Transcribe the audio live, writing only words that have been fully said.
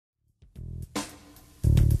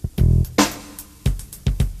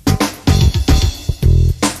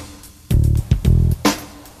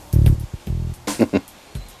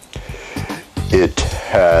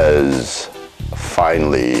has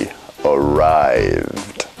finally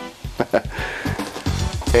arrived.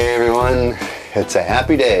 Hey everyone, it's a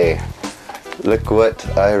happy day. Look what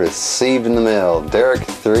I received in the mail. Dereck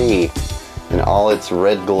 3 in all its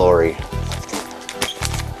red glory.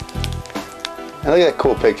 And look at that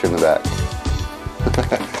cool picture in the back.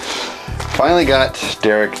 Finally got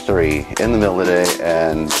Dereck 3 in the mail today,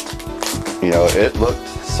 and you know, it looked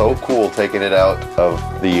so cool taking it out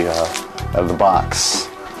of the box.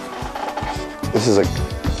 This is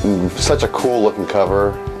such a cool looking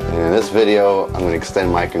cover, and in this video I'm going to extend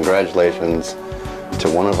my congratulations to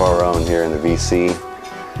one of our own here in the VC.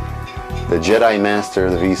 The Jedi Master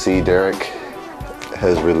of the VC, Dereck,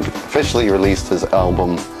 has officially released his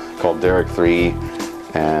album called Dereck 3,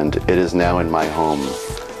 and it is now in my home.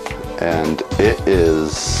 And it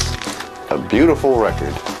is a beautiful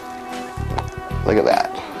record. Look at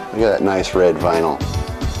that. Look at that nice red vinyl.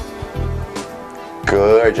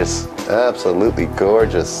 Gorgeous. Absolutely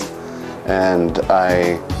gorgeous. And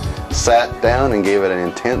I sat down and gave it an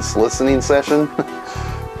intense listening session.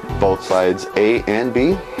 Both sides A and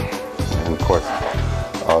B. And of course,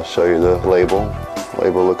 I'll show you the label. The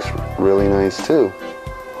label looks really nice too.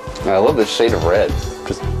 And I love this shade of red.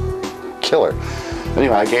 Just killer.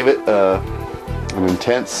 Anyway, I gave it an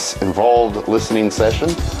intense, involved listening session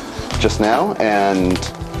just now, and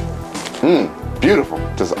beautiful.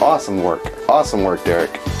 Just awesome work. Awesome work,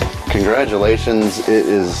 Dereck. Congratulations. It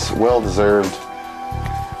is well deserved.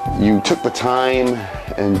 You took the time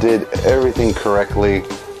and did everything correctly,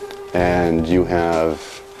 and you have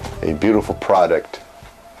a beautiful product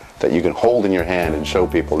that you can hold in your hand and show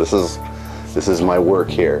people. This is my work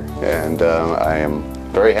here, and I am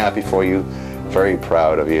very happy for you, very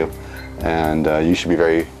proud of you, and you should be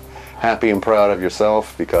very happy and proud of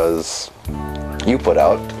yourself because you put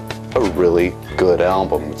out a really good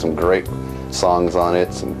album with some great songs on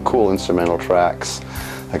it, some cool instrumental tracks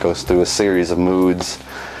that goes through a series of moods.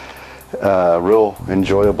 Real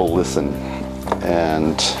enjoyable listen.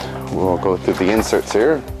 And we'll go through the inserts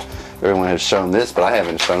here. Everyone has shown this, but I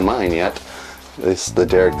haven't shown mine yet. This is the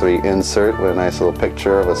Dereck 3 insert with a nice little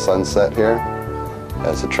picture of a sunset here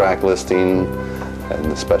as a track listing and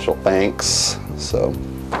the special thanks. So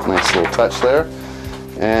nice little touch there.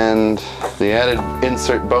 And the added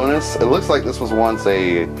insert bonus, it looks like this was once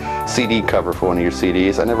a CD cover for one of your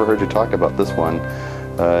CDs. I never heard you talk about this one.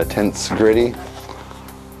 Tense Gritty.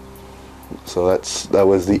 So that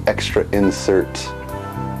was the extra insert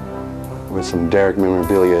with some Dereck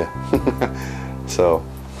memorabilia. So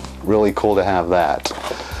really cool to have that.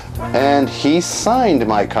 And he signed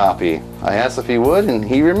my copy. I asked if he would, and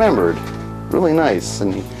he remembered. Really nice.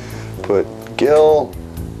 And he put, Gil,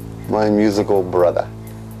 my musical brother,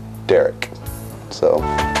 Dereck. So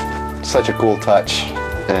such a cool touch,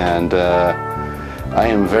 and I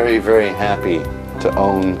am very, very happy to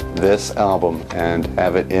own this album and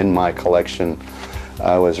have it in my collection.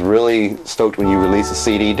 I was really stoked when you released a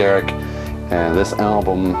CD, Dereck, and this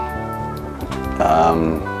album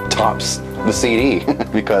tops the CD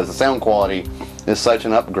because the sound quality is such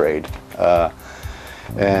an upgrade.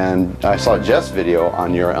 And I saw Jeff's video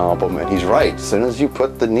on your album, and he's right. As soon as you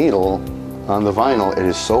put the needle on the vinyl, it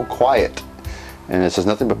is so quiet, and it's just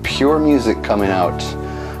nothing but pure music coming out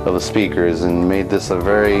of the speakers, and made this a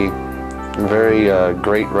very, very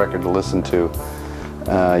great record to listen to.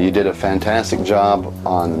 You did a fantastic job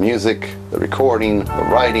on the music, the recording, the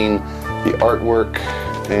writing, the artwork,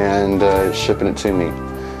 and shipping it to me.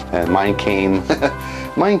 And mine came,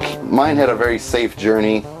 mine had a very safe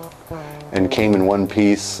journey and came in one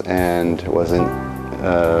piece and wasn't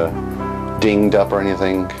dinged up or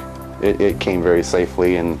anything. It came very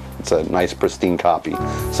safely, and it's a nice pristine copy.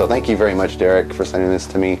 So thank you very much, Dereck, for sending this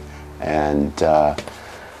to me. And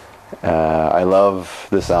I love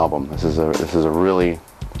this album. This is a really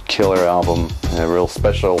killer album and a real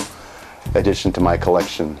special addition to my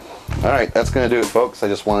collection. All right, that's going to do it, folks. I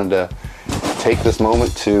just wanted to take this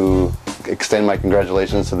moment to extend my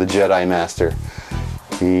congratulations to the Jedi Master.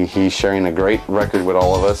 He's sharing a great record with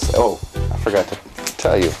all of us. Oh, I forgot to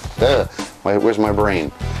tell you. Where's my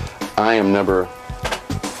brain? I am number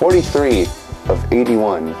 43 of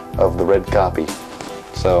 81 of the red copy.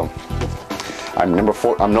 So I'm number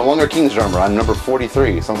 4. I'm no longer King's drummer. I'm number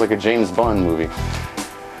 43. Sounds like a James Bond movie.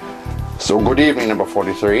 So good evening, number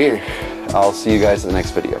 43. I'll see you guys in the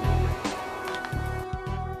next video.